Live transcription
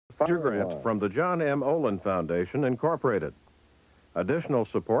Grant from the John M. Olin Foundation, Incorporated. Additional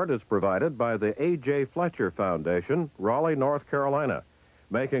support is provided by the A.J. Fletcher Foundation, Raleigh, North Carolina,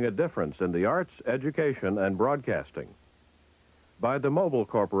 making a difference in the arts, education, and broadcasting. By the Mobile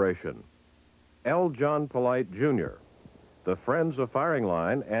Corporation, L. John Polite, Jr., the Friends of Firing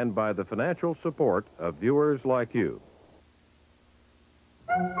Line, and by the financial support of viewers like you.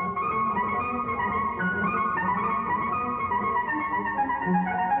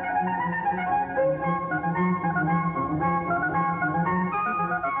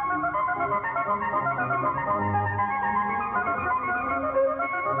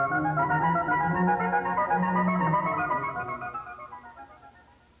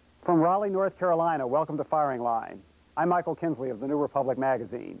 From Raleigh, North Carolina, welcome to Firing Line. I'm Michael Kinsley of the New Republic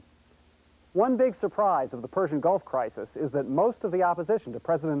magazine. One big surprise of the Persian Gulf crisis is that most of the opposition to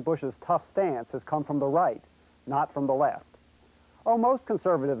President Bush's tough stance has come from the right, not from the left. Oh, most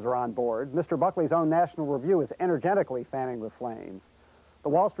conservatives are on board. Mr. Buckley's own National Review is energetically fanning the flames. The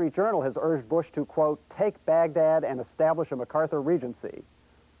Wall Street Journal has urged Bush to, quote, take Baghdad and establish a MacArthur Regency.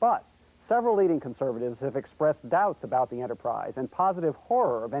 But several leading conservatives have expressed doubts about the enterprise and positive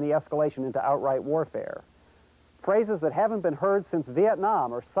horror of any escalation into outright warfare. Phrases that haven't been heard since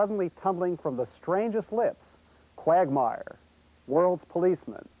Vietnam are suddenly tumbling from the strangest lips. Quagmire, world's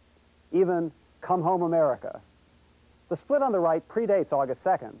policeman, even come home America. The split on the right predates August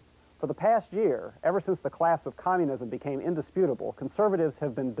 2nd. For the past year, ever since the collapse of communism became indisputable, conservatives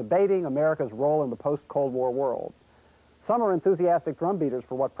have been debating America's role in the post-Cold War world. Some are enthusiastic drumbeaters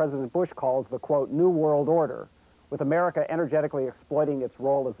for what President Bush calls the, quote, New World Order, with America energetically exploiting its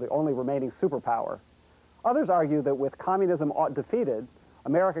role as the only remaining superpower. Others argue that with communism defeated,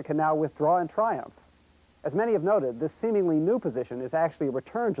 America can now withdraw in triumph. As many have noted, this seemingly new position is actually a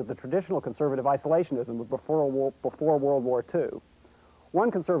return to the traditional conservative isolationism before World War II.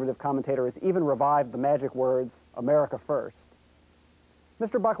 One conservative commentator has even revived the magic words, America first.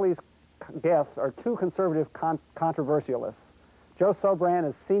 Mr. Buckley's guests are two conservative controversialists. Joe Sobran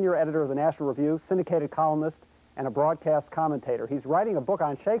is senior editor of the National Review, syndicated columnist, and a broadcast commentator. He's writing a book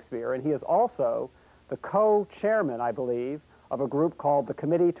on Shakespeare, and he is also the co-chairman, I believe, of a group called the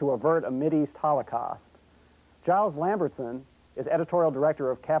Committee to Avert a Mideast Holocaust. Giles Lambertson is editorial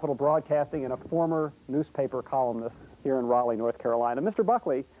director of Capital Broadcasting and a former newspaper columnist here in Raleigh, North Carolina. Mr.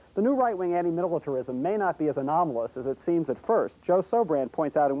 Buckley, the new right-wing anti-militarism may not be as anomalous as it seems at first. Joe Sobran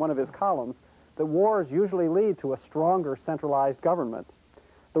points out in one of his columns that wars usually lead to a stronger centralized government.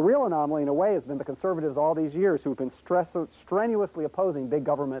 The real anomaly, in a way, has been the conservatives all these years who've been strenuously opposing big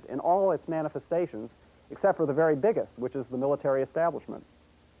government in all its manifestations, except for the very biggest, which is the military establishment.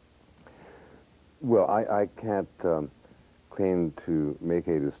 Well, I can't claim to make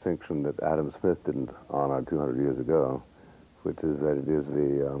a distinction that Adam Smith didn't honor 200 years ago, which is that it is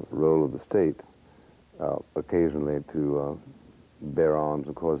the role of the state occasionally to bear arms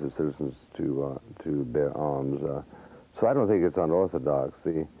and cause its citizens to bear arms. So I don't think it's unorthodox.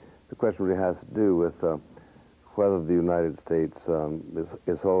 The question really has to do with whether the United States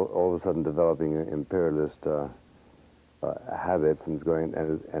is all of a sudden developing imperialist habits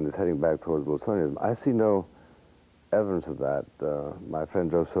and is heading back towards Wilsonianism. I see no evidence of that. My friend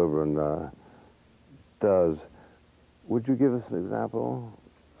Joe Sobran does. Would you give us an example?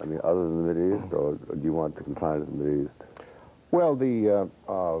 I mean, other than the Mideast, or do you want to confine it to the Mideast? Well,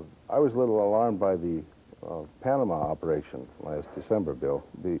 I was a little alarmed by the Panama operation last December, Bill,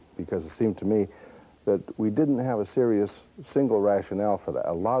 because it seemed to me that we didn't have a serious single rationale for that.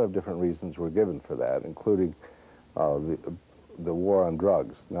 A lot of different reasons were given for that, including the war on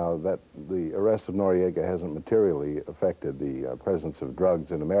drugs. Now, that the arrest of Noriega hasn't materially affected the presence of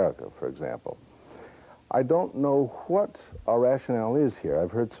drugs in America, for example. I don't know what our rationale is here.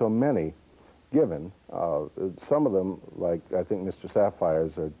 I've heard so many given. Some of them, like I think Mr.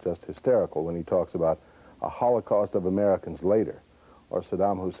 Sapphire's, are just hysterical when he talks about a Holocaust of Americans later, or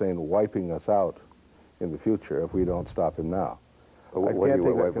Saddam Hussein wiping us out in the future if we don't stop him now. He's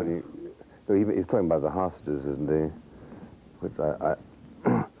talking about the hostages, isn't he? Which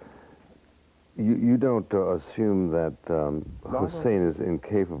you don't assume that Hussein is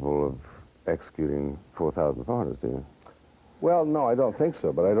incapable of executing 4,000 foreigners, do you? Well, no, I don't think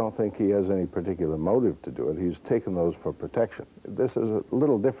so, but I don't think he has any particular motive to do it. He's taken those for protection. This is a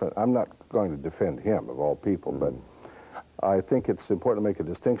little different. I'm not going to defend him, of all people, but I think it's important to make a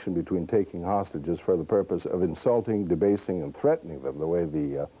distinction between taking hostages for the purpose of insulting, debasing, and threatening them, the way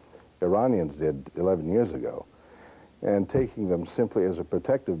the Iranians did 11 years ago, and taking them simply as a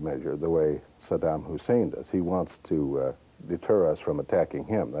protective measure, the way Saddam Hussein does. He wants to deter us from attacking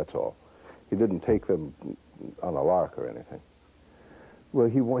him, that's all. He didn't take them on a lark or anything. Well,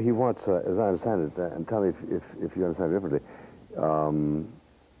 he wants, as I understand it, and tell me if you understand it differently,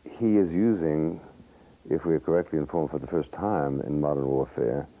 he is using, if we are correctly informed for the first time in modern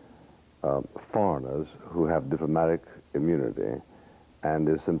warfare, foreigners who have diplomatic immunity, and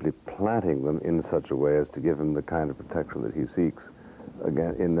is simply planting them in such a way as to give him the kind of protection that he seeks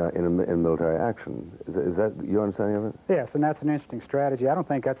again in military action. Is that your understanding of it? Yes, and that's an interesting strategy. I don't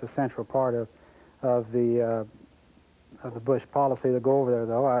think that's a central part of the Bush policy to go over there,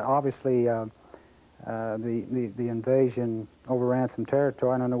 though. Obviously, the invasion overran some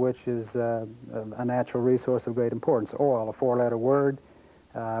territory, under which is a natural resource of great importance, oil, a four-letter word.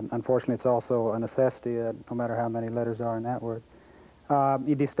 Unfortunately, it's also a necessity, no matter how many letters are in that word.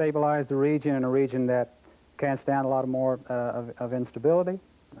 You destabilize the region, in a region that can't stand a lot more of instability.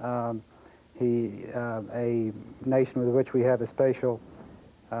 A nation with which we have a spatial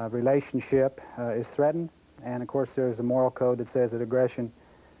relationship is threatened, and of course there's a moral code that says that aggression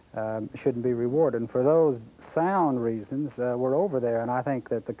shouldn't be rewarded. And for those sound reasons, we're over there, and I think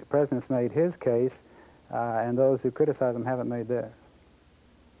that the president's made his case, and those who criticize him haven't made theirs.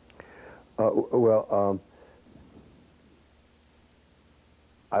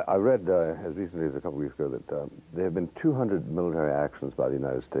 I read as recently as a couple of weeks ago that there have been 200 military actions by the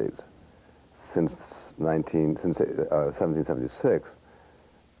United States since 1776,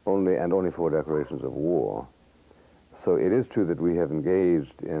 only 4 declarations of war. So it is true that we have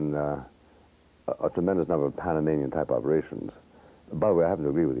engaged in a tremendous number of Panamanian-type operations. By the way, I happen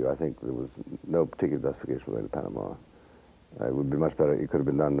to agree with you. I think there was no particular justification for going to Panama. It would be much better. It could have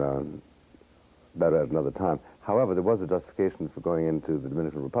been done better at another time. However, there was a justification for going into the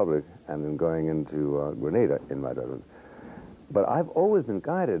Dominican Republic and then going into Grenada, in my judgment. But I've always been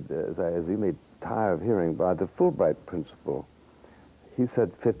guided, as you may tire of hearing, by the Fulbright principle. He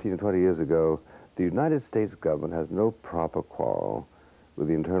said 15 or 20 years ago, the United States government has no proper quarrel with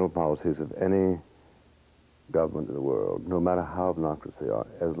the internal policies of any government in the world, no matter how obnoxious they are,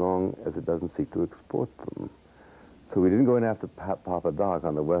 as long as it doesn't seek to export them. So we didn't go in after Papa Doc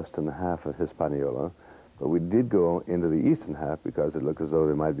on the western half of Hispaniola, but we did go into the eastern half because it looked as though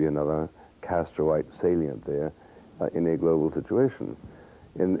there might be another Castro-White salient there in a global situation.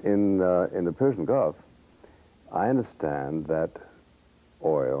 In the Persian Gulf, I understand that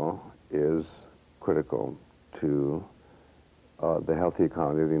oil is critical to the healthy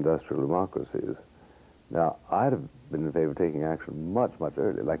economy of the industrial democracies. Now, I'd have been in favor of taking action much, much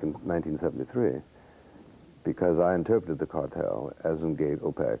earlier, like in 1973, because I interpreted the cartel as engaged,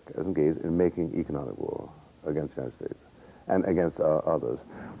 OPEC, as engaged in making economic war against the United States and against others.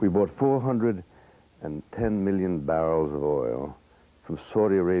 We bought 410 million barrels of oil from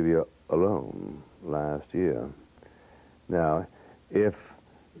Saudi Arabia alone last year. Now, if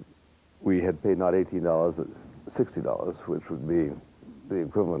we had paid not $18, but $60, which would be the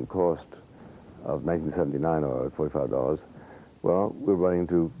equivalent cost of 1979 oil at $45, well, we're running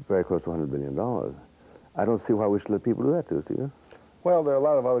to very close to $100 billion. I don't see why we should let people do that to us, do you? Well, there are a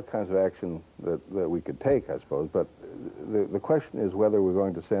lot of other kinds of action that we could take, I suppose, but the question is whether we're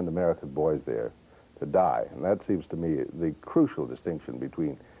going to send American boys there to die. And that seems to me the crucial distinction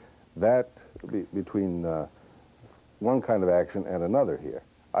between one kind of action and another here.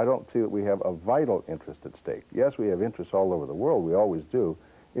 I don't see that we have a vital interest at stake. Yes, we have interests all over the world. We always do,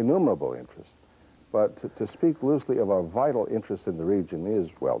 innumerable interests. But to speak loosely of our vital interest in the region is,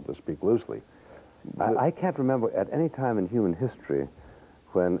 well, to speak loosely. I can't remember at any time in human history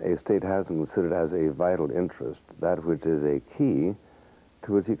when a state hasn't considered as a vital interest that which is a key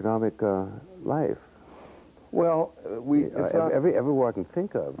to its economic life. Well, every war I can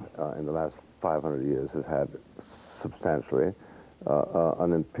think of in the last 500 years has had substantially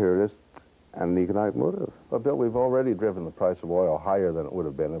an imperialist and an economic motive. Well, Bill, we've already driven the price of oil higher than it would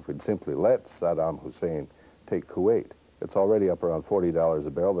have been if we'd simply let Saddam Hussein take Kuwait. It's already up around $40 a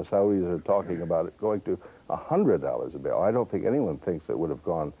barrel. The Saudis are talking about it going to $100 a barrel. I don't think anyone thinks it would have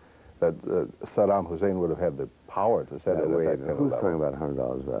gone, that Saddam Hussein would have had the power to set it at that kind of level. Who's talking about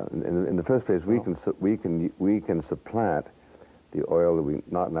 $100 a barrel? In the first place, we can supplant the oil that we're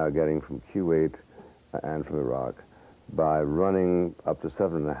not now getting from Kuwait and from Iraq by running up to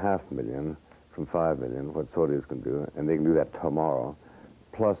 7.5 million from 5 million, what Saudis can do, and they can do that tomorrow,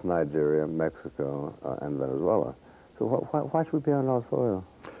 plus Nigeria, Mexico, and Venezuela. So why should we pay $100 for oil?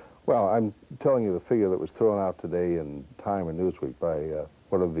 Well, I'm telling you the figure that was thrown out today in Time and Newsweek by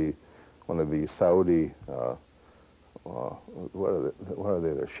one of the Saudi, what are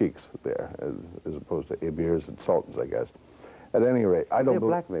they? They're sheiks there, as opposed to emirs and sultans, I guess. At any rate, I don't. They're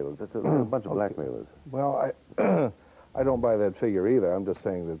blackmailers. That's a bunch of blackmailers. Well, I don't buy that figure either. I'm just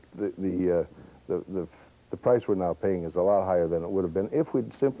saying that the the price we're now paying is a lot higher than it would have been if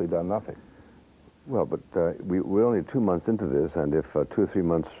we'd simply done nothing. Well, but we're only 2 months into this, and if 2 or 3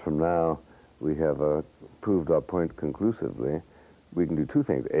 months from now we have proved our point conclusively, we can do two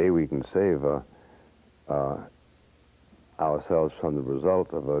things. A, we can save ourselves from the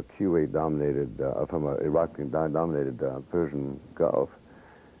result of a Kuwait-dominated, from an Iraq-dominated Persian Gulf,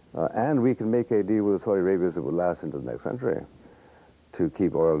 and we can make a deal with Saudi Arabia that will last into the next century to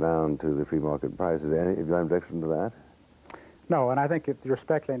keep oil down to the free market prices. Is there any objection to that? No, and I think if you're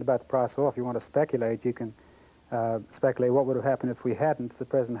speculating about the price of oil, if you want to speculate, you can speculate what would have happened if the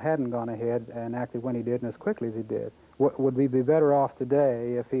president hadn't gone ahead and acted when he did and as quickly as he did. Would we be better off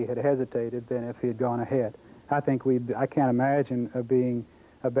today if he had hesitated than if he had gone ahead? I think I can't imagine being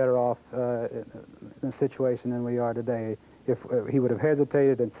better off in a situation than we are today. If he would have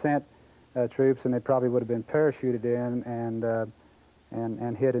hesitated and sent troops, and they probably would have been parachuted in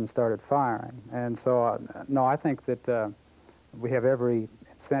and hit and started firing. And so, no, I think that we have every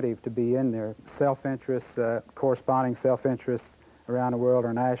incentive to be in there. Self-interests, corresponding self-interests around the world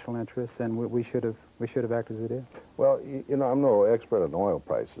are national interests, and we should have acted as we did. Well, you know, I'm no expert on oil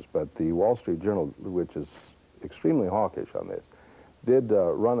prices, but the Wall Street Journal, which is extremely hawkish on this, did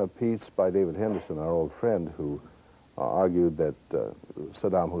run a piece by David Henderson, our old friend, who argued that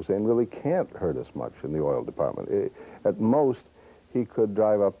Saddam Hussein really can't hurt us much in the oil department. At most, he could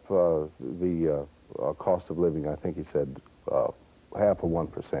drive up the cost of living, I think he said,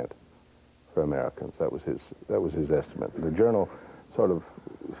 0.5% for Americans. That was his estimate. The Journal sort of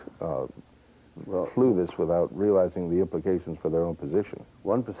flew this without realizing the implications for their own position.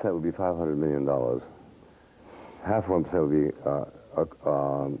 1% would be $500 million. Half 1% would be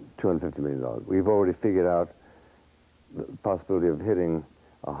 $250 million. We've already figured out the possibility of hitting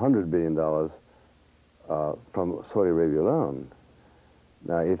 $100 billion from Saudi Arabia alone.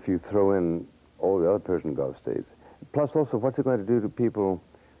 Now, if you throw in all the other Persian Gulf states, plus also what's it going to do to people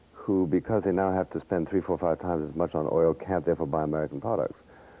who, because they now have to spend 3, 4, 5 times as much on oil, can't therefore buy American products?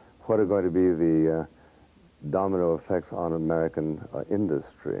 What are going to be the domino effects on American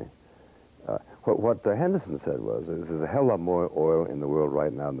industry? What Henderson said was, there's a hell lot more oil in the world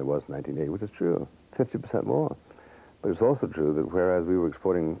right now than there was in 1980, which is true, 50% more. But it's also true that whereas we were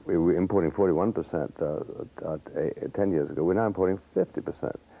importing 41% 10 years ago, we're now importing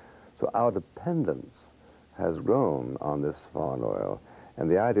 50%. So our dependence has grown on this foreign oil. And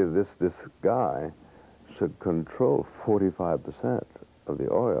the idea that this guy should control 45% of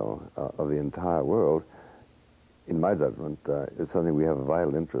the oil of the entire world, in my judgment, is something we have a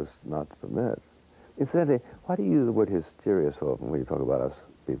vital interest not to permit. Incidentally, why do you use the word hysteria so often when you talk about us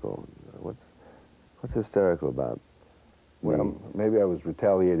people? What's hysterical about? Well, maybe I was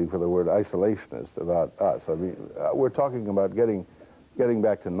retaliating for the word isolationist about us. I mean, we're talking about getting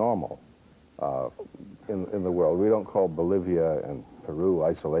back to normal in the world. We don't call Bolivia and Peru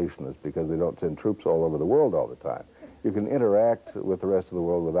isolationist because they don't send troops all over the world all the time. You can interact with the rest of the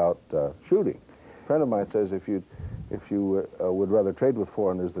world without shooting. A friend of mine says if you would rather trade with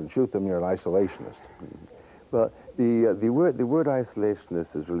foreigners than shoot them, you're an isolationist. Well, the word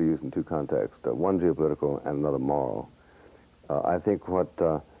isolationist is really used in two contexts, one geopolitical and another moral. I think what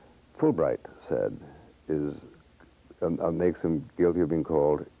Fulbright said is makes him guilty of being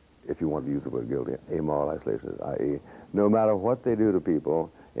called, if you want to use the word guilty, a moral isolationist, i.e., no matter what they do to people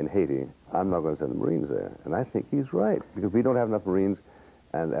in Haiti, I'm not going to send the Marines there. And I think he's right, because we don't have enough Marines,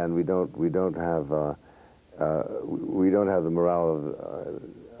 and we don't have the morale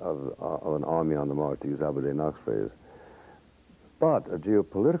of an army on the march, to use Albert Knox's phrase. But a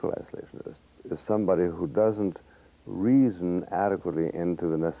geopolitical isolationist is somebody who doesn't reason adequately into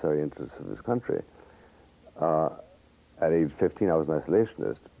the necessary interests of his country. At age 15, I was an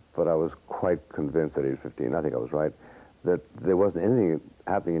isolationist, but I was quite convinced at age 15, I think I was right, that there wasn't anything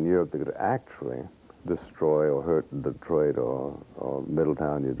happening in Europe that could actually destroy or hurt Detroit or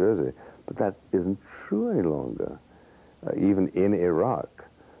Middletown, New Jersey. But that isn't true any longer. Even in Iraq,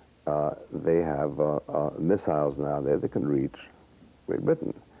 they have missiles now there that can reach Great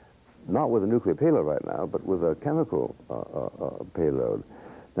Britain. Not with a nuclear payload right now, but with a chemical payload.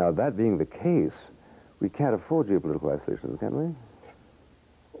 Now, that being the case, we can't afford geopolitical isolation, can we?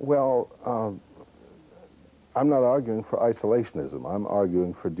 Well, I'm not arguing for isolationism. I'm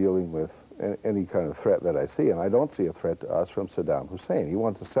arguing for dealing with any kind of threat that I see, and I don't see a threat to us from Saddam Hussein. He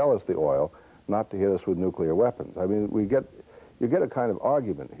wants to sell us the oil, not to hit us with nuclear weapons. I mean, you get a kind of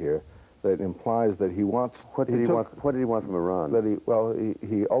argument here that implies that he wants... What did he want from Iran? That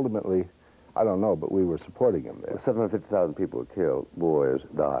he ultimately, I don't know, but we were supporting him there. 750,000 people were killed, boys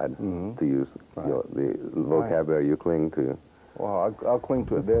died, to use the vocabulary you cling to. Well, I'll cling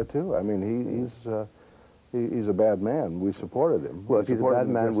to it there, too. I mean, He's a bad man. We supported him. Well, if he's a bad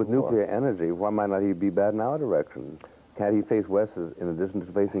man with war. nuclear energy, why might not he be bad in our direction? Can't he face west in addition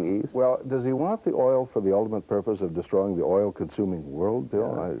to facing east? Well, does he want the oil for the ultimate purpose of destroying the oil-consuming world,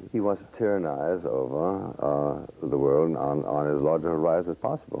 Bill? He wants to tyrannize over the world on as large a horizon as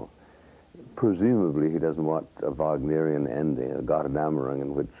possible. Presumably, he doesn't want a Wagnerian ending, a Gotthardammerung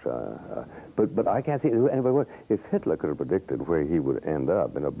in which... but I can't see it anybody would. If Hitler could have predicted where he would end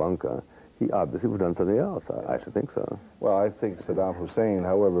up in a bunker, he obviously would have done something else. I should think so. Well, I think Saddam Hussein,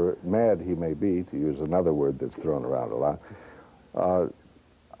 however mad he may be, to use another word that's thrown around a lot,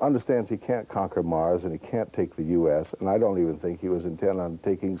 understands he can't conquer Mars and he can't take the U.S., and I don't even think he was intent on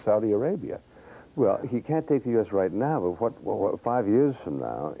taking Saudi Arabia. Well, he can't take the U.S. right now, but what 5 years from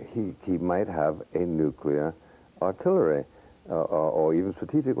now, he might have a nuclear artillery or even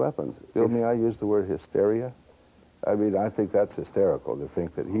strategic weapons. Bill, may I use the word hysteria? I mean, I think that's hysterical to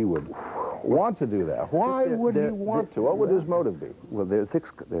think that he would want to do that. Why would he want to? What would his motive be? Well, there are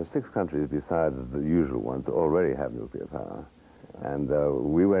six countries besides the usual ones that already have nuclear power. And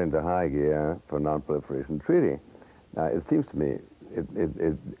we went into high gear for a non-proliferation treaty. Now, it seems to me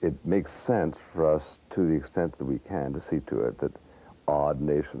it makes sense for us, to the extent that we can, to see to it that odd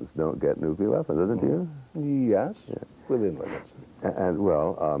nations don't get nuclear weapons, doesn't it, you? Yes, within limits. And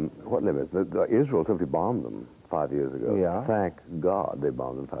well, what limits? Israel simply bombed them 5 years ago. Yeah. Thank God they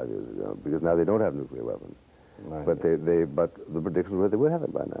bombed them 5 years ago, because now they don't have nuclear weapons. Right. But but the predictions were they would have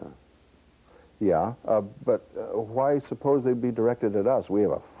it by now. Yeah, but why suppose they'd be directed at us? We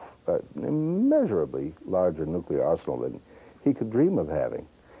have an immeasurably larger nuclear arsenal than he could dream of having.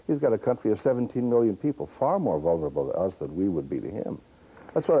 He's got a country of 17 million people, far more vulnerable to us than we would be to him.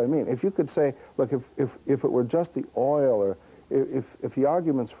 That's what I mean. If you could say, look, if it were just the oil, or if the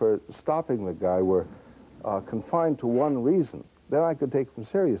arguments for stopping the guy were confined to one reason, then I could take them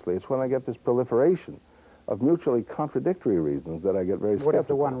seriously. It's when I get this proliferation of mutually contradictory reasons that I get very skeptical. What is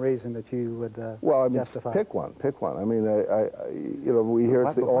the one reason that you would well, I mean, justify? pick one. I mean, you know, we hear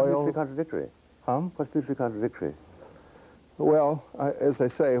it's the oil. What's mutually contradictory? What's mutually contradictory? Well, as I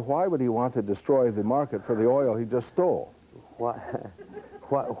say, why would he want to destroy the market for the oil he just stole? Why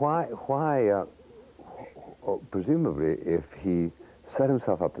presumably, if he set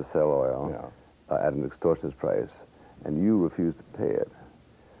himself up to sell oil at an extortionist price, and you refuse to pay it,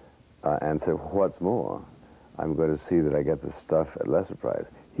 and say, what's more, I'm going to see that I get the stuff at lesser price,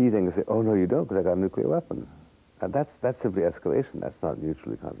 he then can say, oh, no, you don't, because I got a nuclear weapon. And that's simply escalation. That's not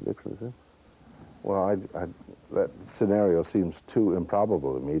mutually contradiction, is it? Well, that scenario seems too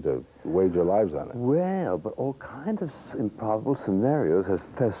improbable to me to wager lives on it. Well, but all kinds of improbable scenarios has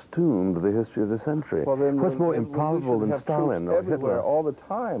festooned the history of the century. Well, then, what's more improbable than Stalin or everywhere, Hitler? all the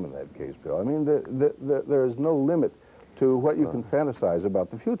time in that case, Bill. I mean, there is no limit to what you can fantasize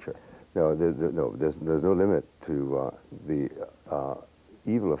about the future. No, there's no limit to the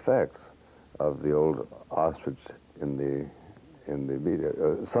evil effects of the old ostrich in the media.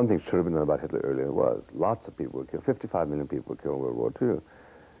 Something should have been done about Hitler earlier. It was. Lots of people were killed. 55 million people were killed in World War II.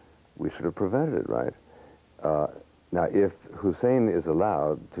 We should have prevented it, right? Now, if Hussein is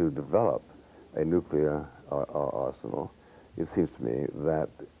allowed to develop a nuclear arsenal, it seems to me that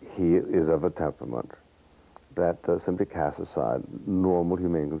he is of a temperament that simply casts aside normal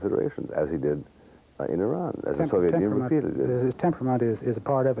humane considerations, as he did in Iran, as the Soviet Union repeatedly did. His temperament is a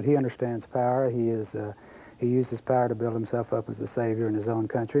part of it. He understands power. He uses power to build himself up as a savior in his own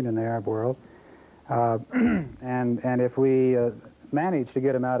country and in the Arab world. And if we manage to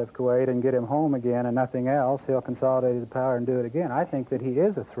get him out of Kuwait and get him home again and nothing else, he'll consolidate his power and do it again. I think that he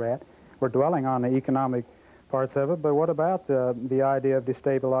is a threat. We're dwelling on the economic parts of it, but what about the idea of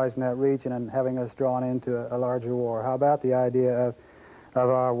destabilizing that region and having us drawn into a larger war? How about the idea of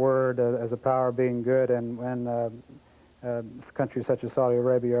our word as a power being good, and when countries such as Saudi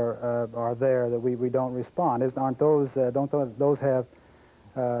Arabia are there, that we don't respond? Don't those have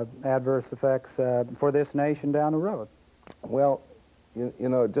adverse effects for this nation down the road? Well, you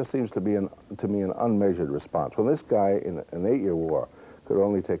know, it just seems to be to me an unmeasured response. When this guy in an 8-year war could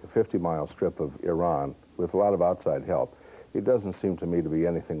only take a 50-mile strip of Iran with a lot of outside help, it doesn't seem to me to be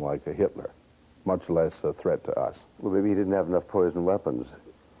anything like a Hitler, much less a threat to us. Well, maybe he didn't have enough poison weapons,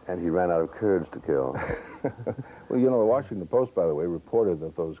 and he ran out of Kurds to kill. Well, you know, the Washington Post, by the way, reported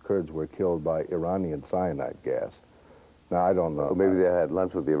that those Kurds were killed by Iranian cyanide gas. Now, I don't know. Well, maybe they had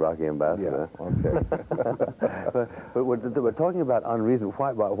lunch with the Iraqi ambassador. Yeah, okay. but we're talking about unreason.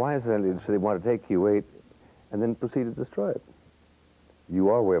 Why is it they want to take Kuwait and then proceed to destroy it? You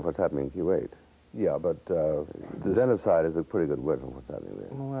are aware of what's happening in Kuwait. Yeah, but... genocide is a pretty good word for what's happening there.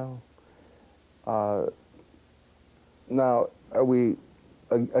 Well, now, are we...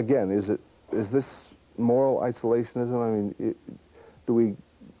 Again, is this moral isolationism? I mean, do we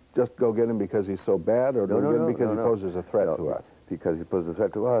just go get him because he's so bad, or do we get him because he poses a threat to us? Because he poses a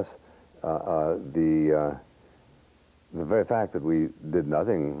threat to us. The very fact that we did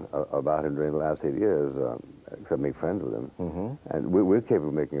nothing about him during the last 8 years, except make friends with him, and we're capable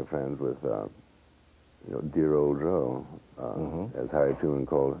of making friends with, you know, dear old Joe, as Harry Truman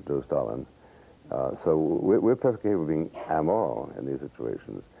called Joe Stalin. So we're perfectly capable of being amoral in these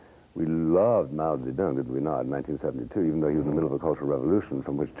situations. We loved Mao Zedong, did we not, in 1972, even though he was in the middle of a cultural revolution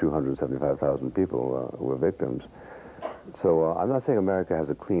from which 275,000 people were victims. So I'm not saying America has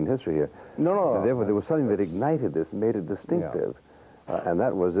a clean history here. No. Therefore, there was something that ignited this, made it distinctive. And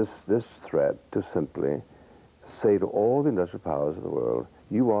that was this threat to simply say to all the industrial powers of the world,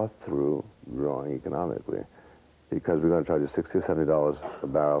 you are through growing economically because we're going to charge you $60 or $70 a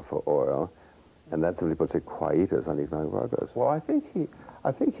barrel for oil, and that simply puts a quietus on economic progress. Well, I think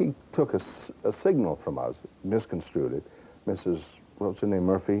he took a signal from us, misconstrued it. Mrs. what's her name,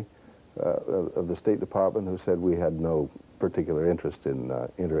 Murphy, of the State Department, who said we had no particular interest in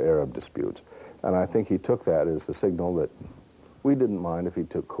inter-Arab disputes. And I think he took that as a signal that we didn't mind if he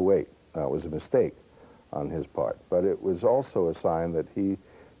took Kuwait. That was a mistake on his part. But it was also a sign that he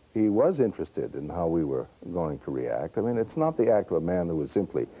was interested in how we were going to react. I mean, it's not the act of a man who was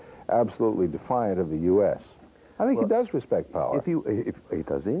simply absolutely defiant of the U.S. I think he does respect power. If he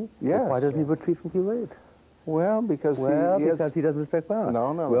does he? Yes. Why doesn't he retreat from Kuwait? Well, because because he doesn't respect power.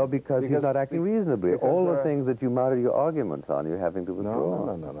 No. Well, because he's not acting reasonably. All the things that you mounted your arguments on, you're having to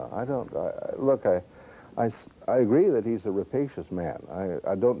withdraw. No. I don't. Look, I agree that he's a rapacious man.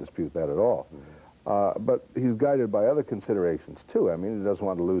 I don't dispute that at all. But he's guided by other considerations too. I mean, he doesn't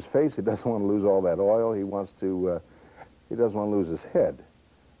want to lose face. He doesn't want to lose all that oil. He wants to. He doesn't want to lose his head,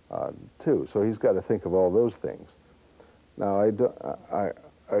 too. So he's got to think of all those things. Now,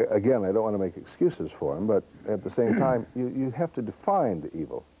 again, I don't want to make excuses for him, but at the same time, you have to define the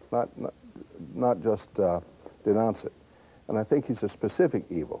evil, not just denounce it. And I think he's a specific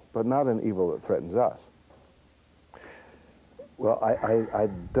evil, but not an evil that threatens us. Well, I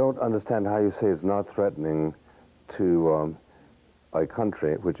don't understand how you say it's not threatening to a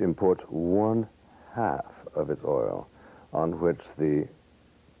country which imports 1/2 of its oil, on which the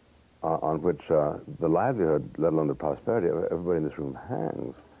livelihood, let alone the prosperity of everybody in this room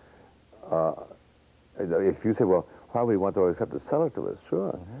hangs. If you say, well, why would he want the oil except to sell it to us?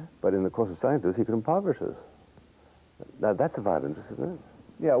 Sure. But in the course of selling to us, he could impoverish us. That's a vital interest, isn't it?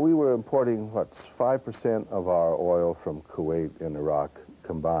 Yeah, we were importing, 5% of our oil from Kuwait and Iraq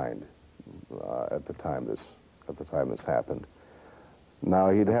combined at the time this happened.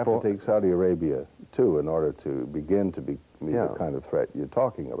 Now, he'd have to take Saudi Arabia, too, in order to begin to be the kind of threat you're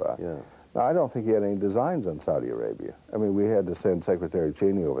talking about. Yeah. Now, I don't think he had any designs on Saudi Arabia. I mean, we had to send Secretary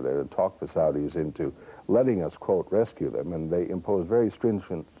Cheney over there to talk the Saudis into letting us, quote, rescue them, and they imposed very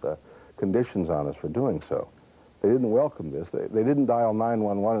stringent conditions on us for doing so. They didn't welcome this. They didn't dial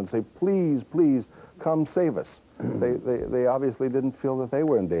 911 and say, please, please, come save us. They obviously didn't feel that they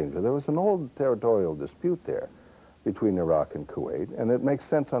were in danger. There was an old territorial dispute there between Iraq and Kuwait, and it makes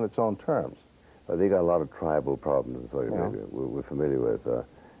sense on its own terms. They got a lot of tribal problems in Saudi Arabia we're familiar with.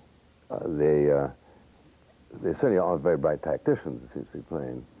 They certainly aren't very bright tacticians, it seems to be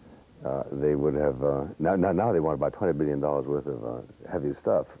plain. They would have, now they want about $20 billion worth of heavy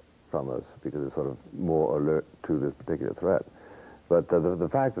stuff from us because they're sort of more alert to this particular threat. But the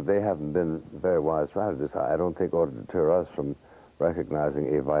fact that they haven't been very wise strategists, I don't think ought to deter us from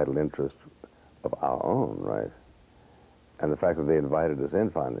recognizing a vital interest of our own, right? And the fact that they invited us in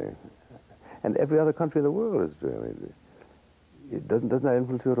finally. And every other country in the world is doing it. Doesn't that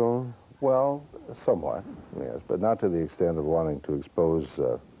influence you at all? Well, somewhat, yes, but not to the extent of wanting to expose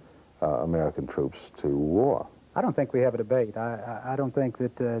American troops to war. I don't think we have a debate. I don't think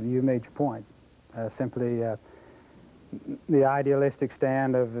that you made your point. Simply, the idealistic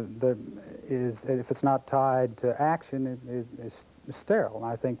stand of is if it's not tied to action, it's sterile.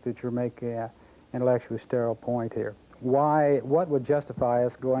 I think that you're making an intellectually sterile point here. What would justify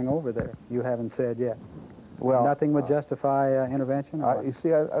us going over there? You haven't said yet. Well, nothing would justify intervention? You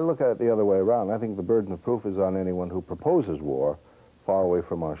see, I look at it the other way around. I think the burden of proof is on anyone who proposes war far away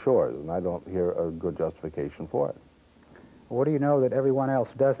from our shores, and I don't hear a good justification for it. What do you know that everyone else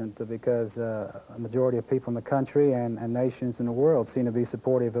doesn't? Because a majority of people in the country and nations in the world seem to be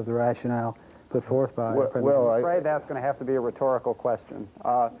supportive of the rationale put forth by President. Well, I'm afraid that's going to have to be a rhetorical question.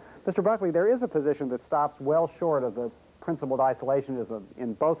 Mr. Buckley, there is a position that stops well short of the principled isolationism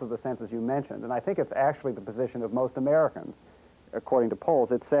in both of the senses you mentioned, and I think it's actually the position of most Americans, according to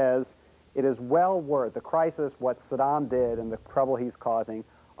polls. It says, it is well worth the crisis, what Saddam did and the trouble he's causing,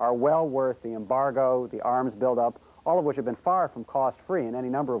 are well worth the embargo, the arms buildup, all of which have been far from cost-free in any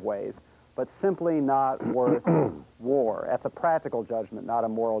number of ways, but simply not worth war. That's a practical judgment, not a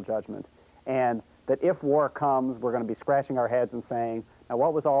moral judgment. And that if war comes, we're going to be scratching our heads and saying, now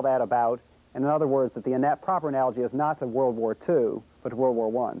what was all that about? And in other words, that the proper analogy is not to World War II, but to World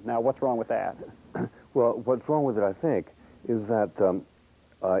War I. Now, what's wrong with that? Well, what's wrong with it, I think, is that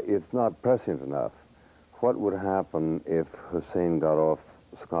it's not prescient enough. What would happen if Hussein got off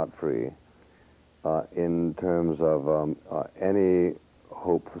scot-free in terms of any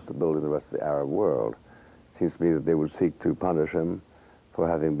hope for stability in the rest of the Arab world? It seems to me that they would seek to punish him for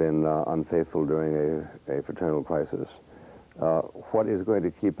having been unfaithful during a fraternal crisis. What is going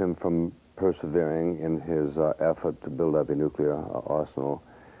to keep him from persevering in his effort to build up a nuclear arsenal?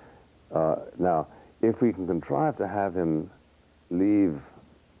 Now, if we can contrive to have him leave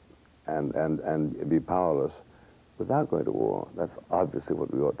and be powerless without going to war, that's obviously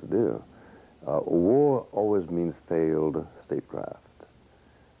what we ought to do. War always means failed statecraft.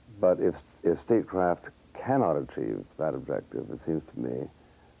 But if statecraft cannot achieve that objective, it seems to me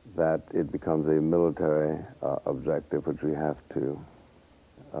that it becomes a military objective which we have to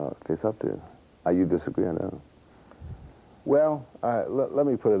face up to. You disagree, I know. Well, let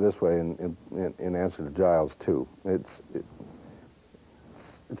me put it this way in answer to Giles, too. It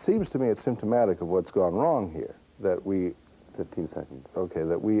seems to me it's symptomatic of what's gone wrong here, that we... 15 seconds. Okay,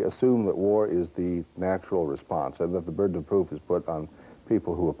 that we assume that war is the natural response and that the burden of proof is put on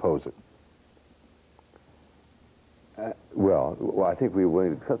people who oppose it. Well, I think we're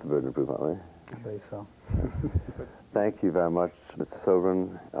willing to accept the burden of proof, aren't we? I believe so. Thank you very much, Mr.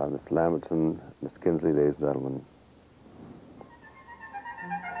 Sobran, Mr. Lambertson, Mr. Kinsley, ladies and gentlemen.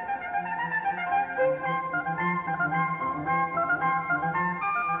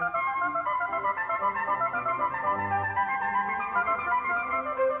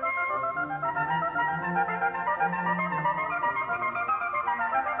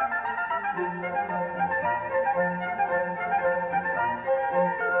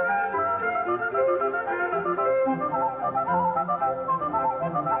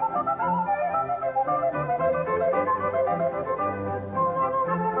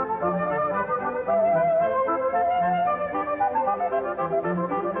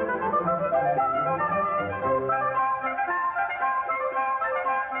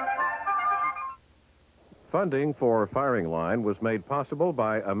 Funding for Firing Line was made possible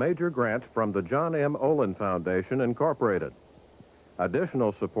by a major grant from the John M. Olin Foundation, Incorporated.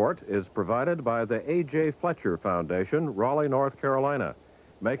 Additional support is provided by the A.J. Fletcher Foundation, Raleigh, North Carolina,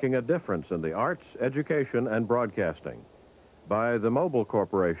 making a difference in the arts, education, and broadcasting. By the Mobile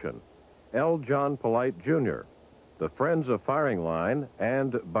Corporation, L. John Polite, Jr., the Friends of Firing Line,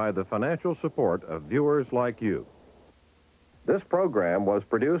 and by the financial support of viewers like you. This program was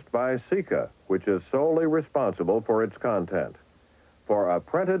produced by SECA, which is solely responsible for its content. For a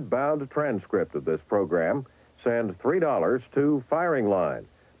printed bound transcript of this program, send $3 to Firing Line,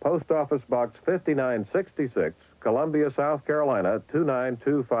 Post Office Box 5966, Columbia, South Carolina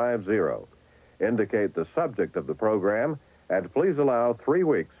 29250. Indicate the subject of the program, and please allow 3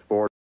 weeks for